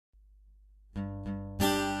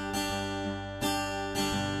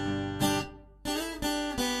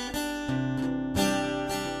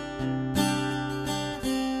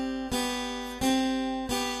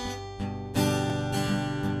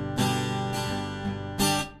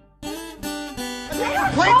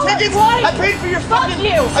Plane tickets? I paid for your fucking... Fuck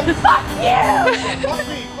you! Fuck you! Fuck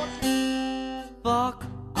me! Fuck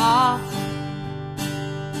off.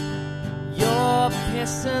 You're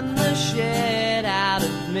pissing the shit out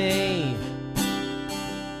of me.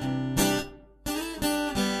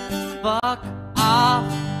 Fuck off.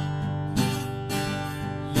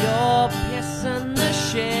 You're pissing the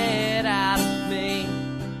shit out of me.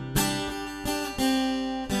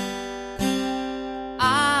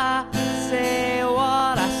 I say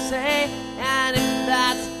what I say, and if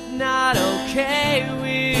that's not okay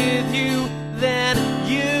with you, then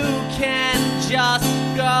you can just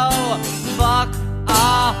go fuck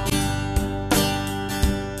off.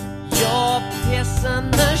 You're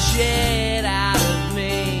pissing the shit out of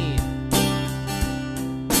me.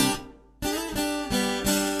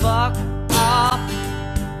 Fuck off.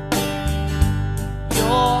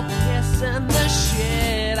 You're pissing the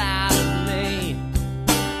shit out of me.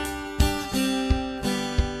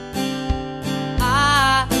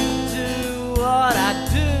 I do what I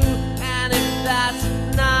do, and if that's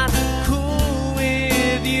not cool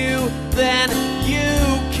with you, then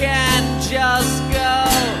you can just go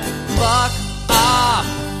fuck off.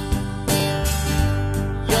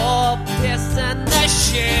 You're pissing the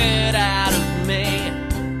shit out of me.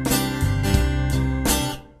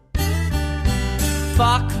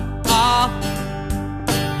 Fuck off.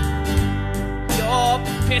 You're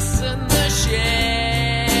pissing the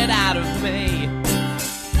shit out of me.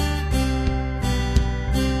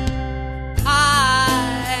 I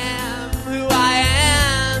am who I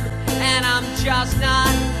am, and I'm just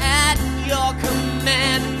not at your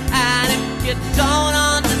command. And if you don't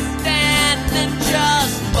understand, then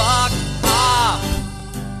just fuck off.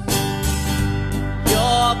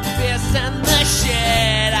 You're pissing the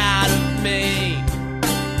shit out of me.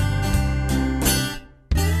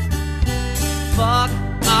 Fuck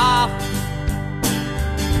off.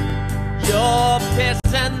 You're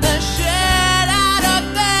pissing the shit out of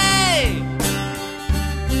me.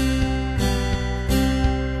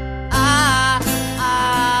 I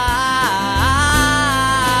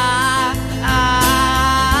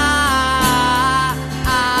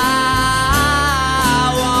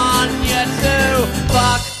want you to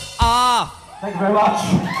fuck off. Thank you very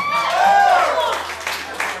much.